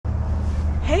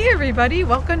Hey everybody,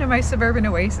 welcome to my Suburban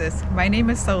Oasis. My name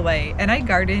is Sole and I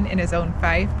garden in a zone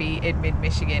 5B in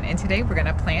mid-Michigan, and today we're going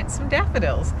to plant some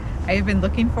daffodils. I have been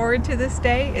looking forward to this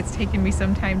day. It's taken me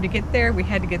some time to get there. We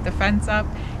had to get the fence up,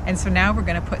 and so now we're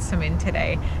going to put some in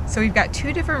today. So we've got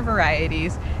two different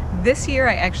varieties. This year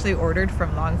I actually ordered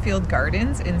from Longfield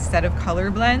Gardens instead of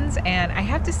color blends, and I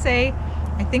have to say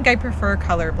I think I prefer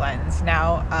color blends.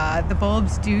 Now, the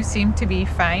bulbs do seem to be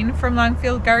fine from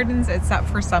Longfield Gardens, except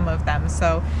for some of them.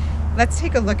 So let's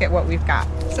take a look at what we've got.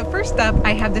 So first up,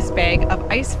 I have this bag of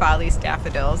Ice Follies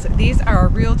daffodils. These are a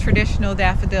real traditional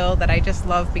daffodil that I just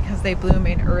love because they bloom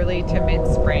in early to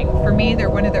mid-spring. For me, they're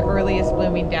one of the earliest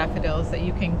blooming daffodils that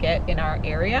you can get in our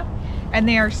area, and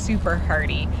they are super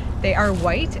hardy. They are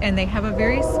white and they have a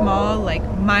very small, like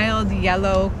mild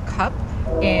yellow cup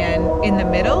and in the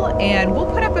middle, and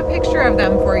we'll put up a picture of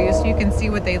them for you so you can see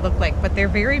what they look like, but they're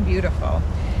very beautiful.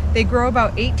 They grow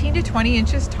about 18 to 20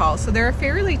 inches tall, so they're a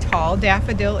fairly tall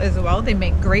daffodil as well. They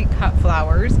make great cut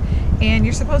flowers, and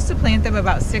you're supposed to plant them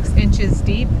about 6 inches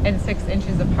deep and 6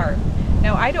 inches apart.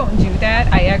 Now, I don't do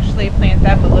that. I actually plant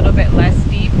them a little bit less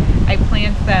deep. I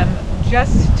plant them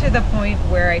just to the point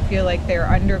where I feel like they're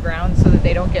underground so that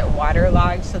they don't get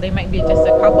waterlogged. So they might be just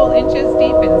a couple inches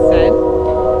deep instead.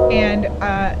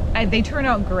 And they turn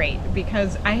out great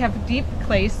because I have deep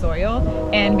clay soil,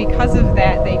 and because of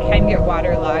that they can get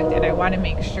waterlogged, and I want to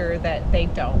make sure that they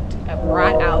don't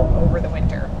rot out over the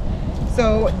winter.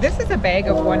 So this is a bag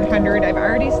of 100. I've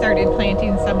already started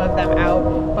planting some of them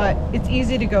out, but it's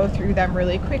easy to go through them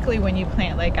really quickly when you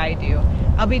plant like I do.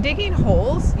 I'll be digging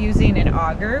holes using an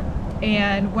auger,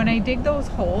 and when I dig those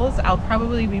holes, I'll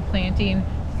probably be planting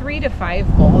 3 to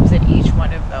 5 bulbs in each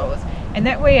one of those. And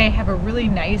that way I have a really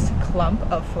nice clump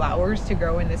of flowers to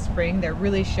grow in the spring. They're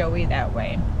really showy that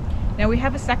way. Now we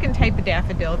have a second type of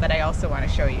daffodil that I also want to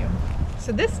show you.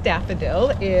 So this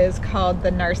daffodil is called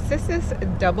the Narcissus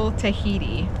Double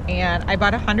Tahiti, and I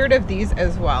bought 100 of these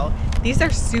as well. These are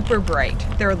super bright.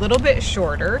 They're a little bit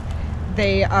shorter.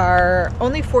 They are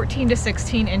only 14 to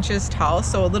 16 inches tall,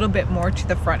 so a little bit more to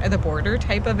the front of the border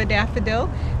type of a daffodil,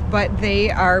 but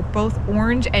they are both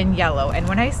orange and yellow. And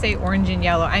when I say orange and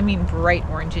yellow, I mean bright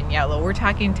orange and yellow. We're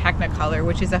talking Technicolor,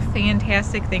 which is a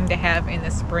fantastic thing to have in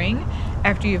the spring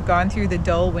after you've gone through the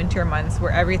dull winter months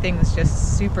where everything is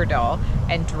just super dull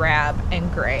and drab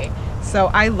and gray. So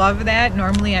I love that.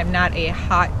 Normally I'm not a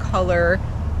hot color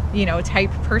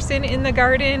type person in the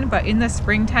garden, but in the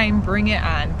springtime, bring it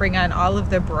on. Bring on all of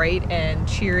the bright and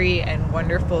cheery and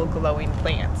wonderful glowing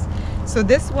plants. So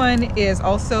this one is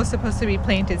also supposed to be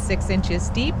planted 6 inches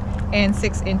deep and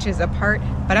 6 inches apart,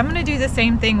 but I'm going to do the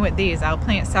same thing with these. I'll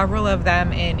plant several of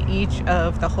them in each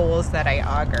of the holes that I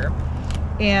auger.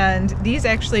 And these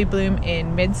actually bloom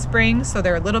in mid-spring, so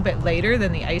they're a little bit later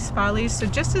than the Ice Follies. So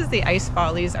just as the Ice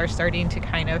Follies are starting to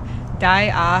kind of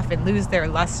die off and lose their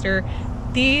luster,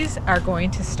 these are going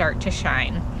to start to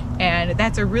shine. And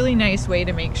that's a really nice way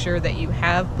to make sure that you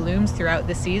have blooms throughout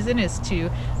the season, is to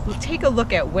take a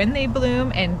look at when they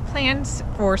bloom and plan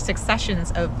for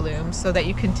successions of blooms so that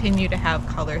you continue to have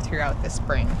color throughout the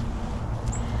spring.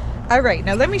 All right,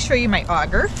 now let me show you my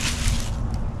auger.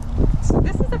 So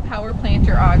this is a power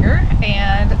planter auger,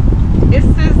 and this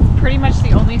is pretty much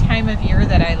the only time of year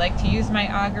that I like to use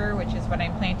my auger, which is when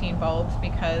I'm planting bulbs,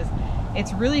 because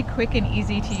it's really quick and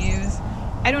easy to use.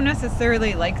 I don't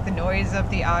necessarily like the noise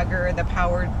of the auger, the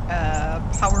power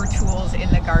tools in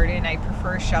the garden. I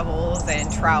prefer shovels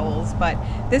and trowels, but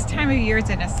this time of year it's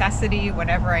a necessity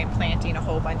whenever I'm planting a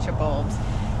whole bunch of bulbs.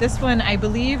 This one I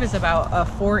believe is about a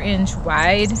 4-inch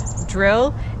wide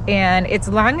drill, and it's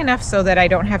long enough so that I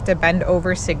don't have to bend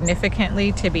over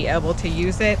significantly to be able to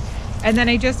use it. And then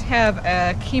I just have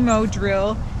a chemo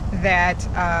drill that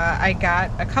I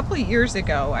got a couple of years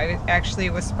ago. I actually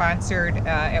was sponsored.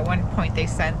 At one point they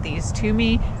sent these to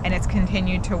me, and it's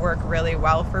continued to work really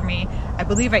well for me. I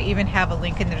believe I even have a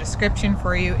link in the description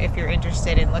for you if you're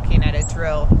interested in looking at a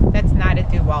drill. That's not a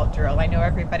DeWalt drill. I know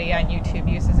everybody on YouTube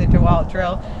uses a DeWalt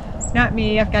drill. Not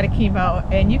me. I've got a chemo,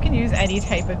 and you can use any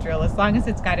type of drill as long as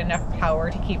it's got enough power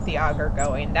to keep the auger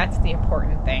going. That's the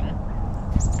important thing.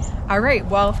 All right,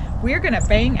 well, we're gonna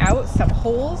bang out some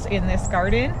holes in this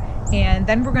garden, and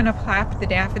then we're gonna plop the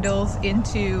daffodils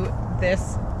into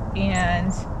this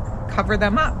and cover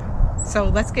them up. So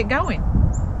let's get going.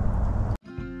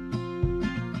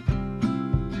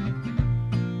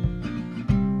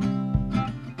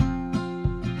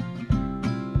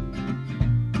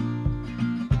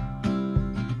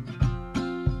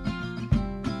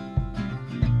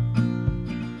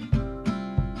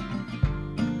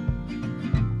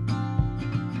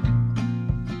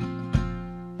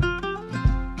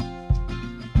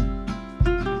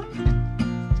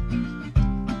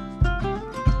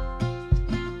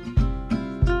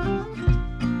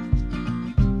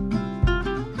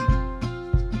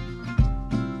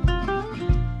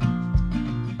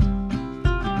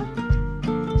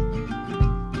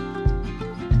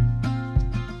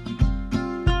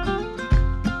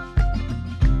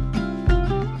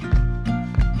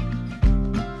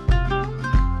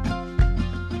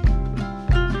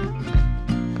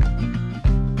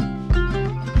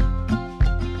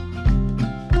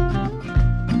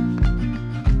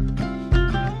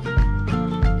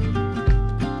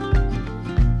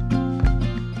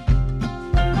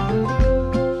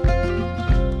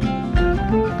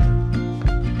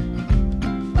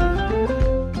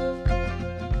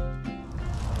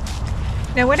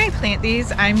 Now when I plant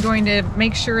these, I'm going to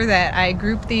make sure that I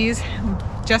group these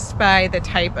just by the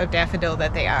type of daffodil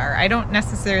that they are. I don't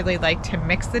necessarily like to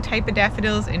mix the type of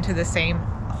daffodils into the same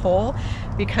hole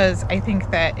because I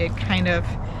think that it kind of,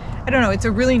 I don't know, it's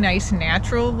a really nice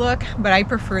natural look, but I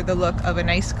prefer the look of a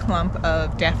nice clump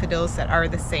of daffodils that are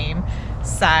the same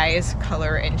size,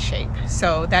 color, and shape.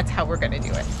 So that's how we're going to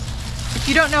do it. If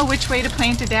you don't know which way to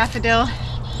plant a daffodil,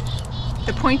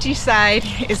 the pointy side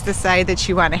is the side that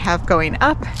you want to have going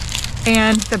up,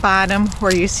 and the bottom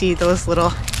where you see those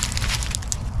little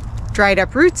dried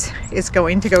up roots is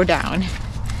going to go down.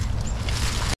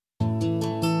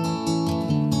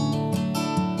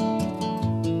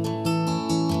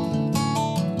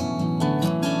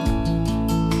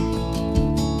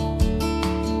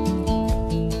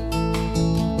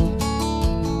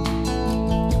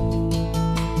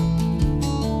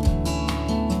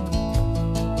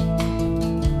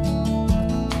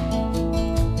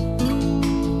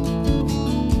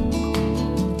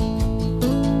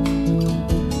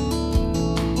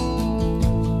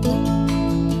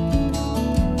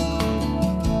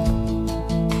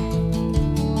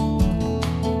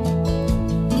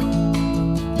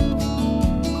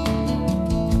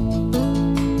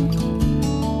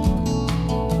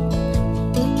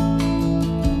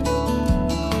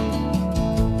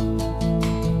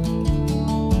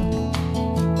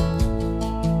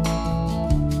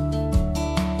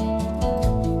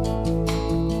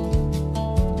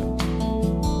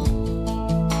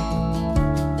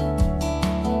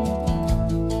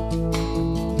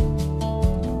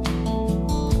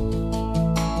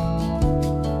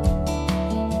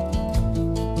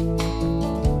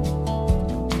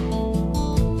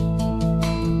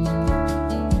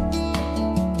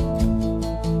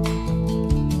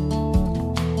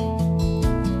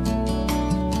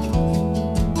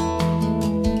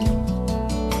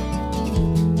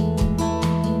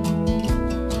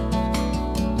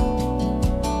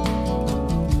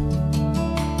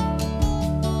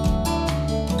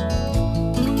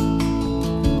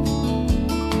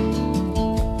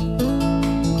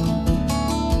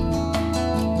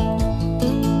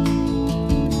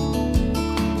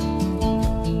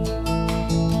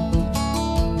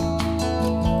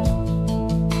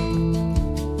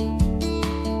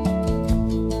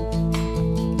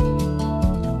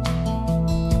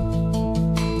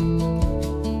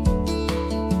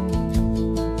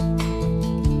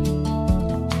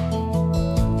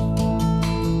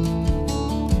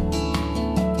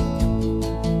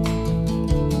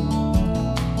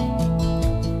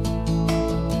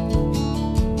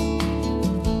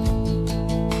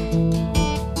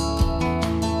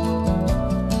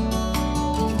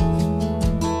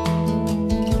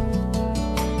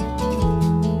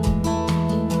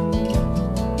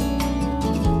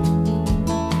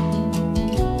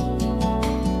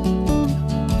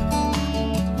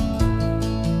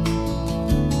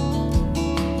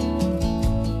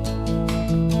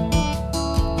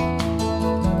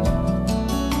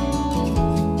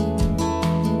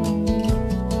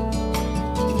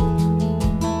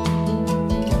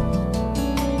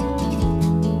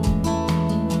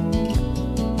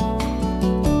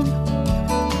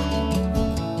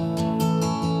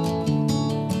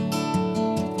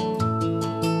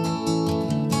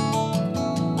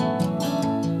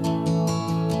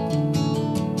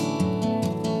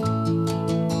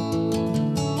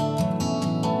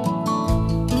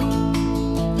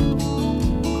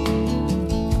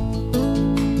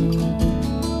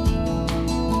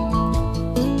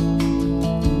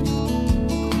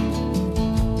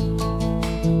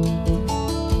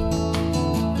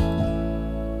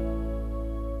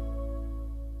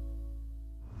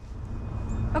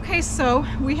 Okay, so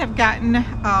we have gotten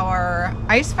our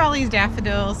Ice Follies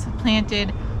daffodils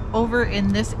planted over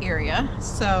in this area.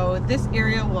 So this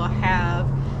area will have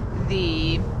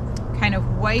the kind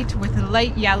of white with the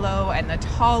light yellow and the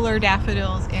taller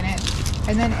daffodils in it.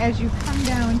 And then as you come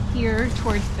down here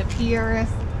towards the PRS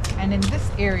and in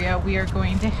this area, we are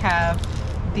going to have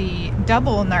the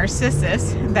double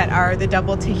narcissus that are the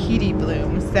double Tahiti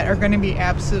blooms that are going to be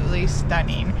absolutely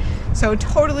stunning. So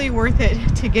totally worth it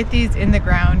to get these in the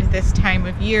ground this time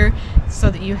of year so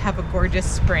that you have a gorgeous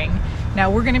spring.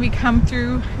 Now we're going to be coming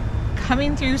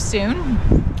through soon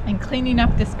and cleaning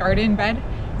up this garden bed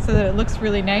so that it looks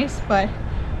really nice, but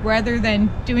rather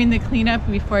than doing the cleanup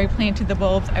before I planted the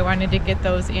bulbs, I wanted to get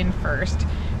those in first.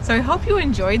 So I hope you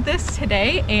enjoyed this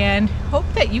today and hope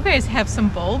that you guys have some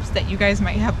bulbs that you guys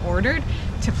might have ordered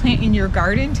to plant in your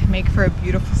garden to make for a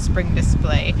beautiful spring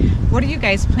display. What are you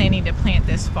guys planning to plant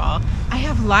this fall? I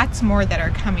have lots more that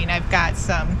are coming. I've got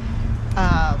some,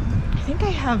 I think I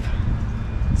have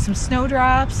some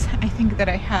snowdrops. I think that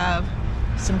I have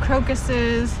some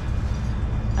crocuses.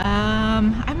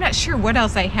 I'm not sure what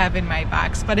else I have in my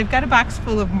box, but I've got a box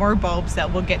full of more bulbs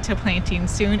that we'll get to planting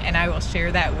soon, and I will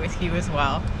share that with you as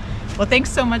well. Well, thanks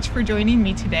so much for joining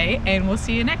me today, and we'll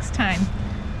see you next time.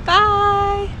 Bye!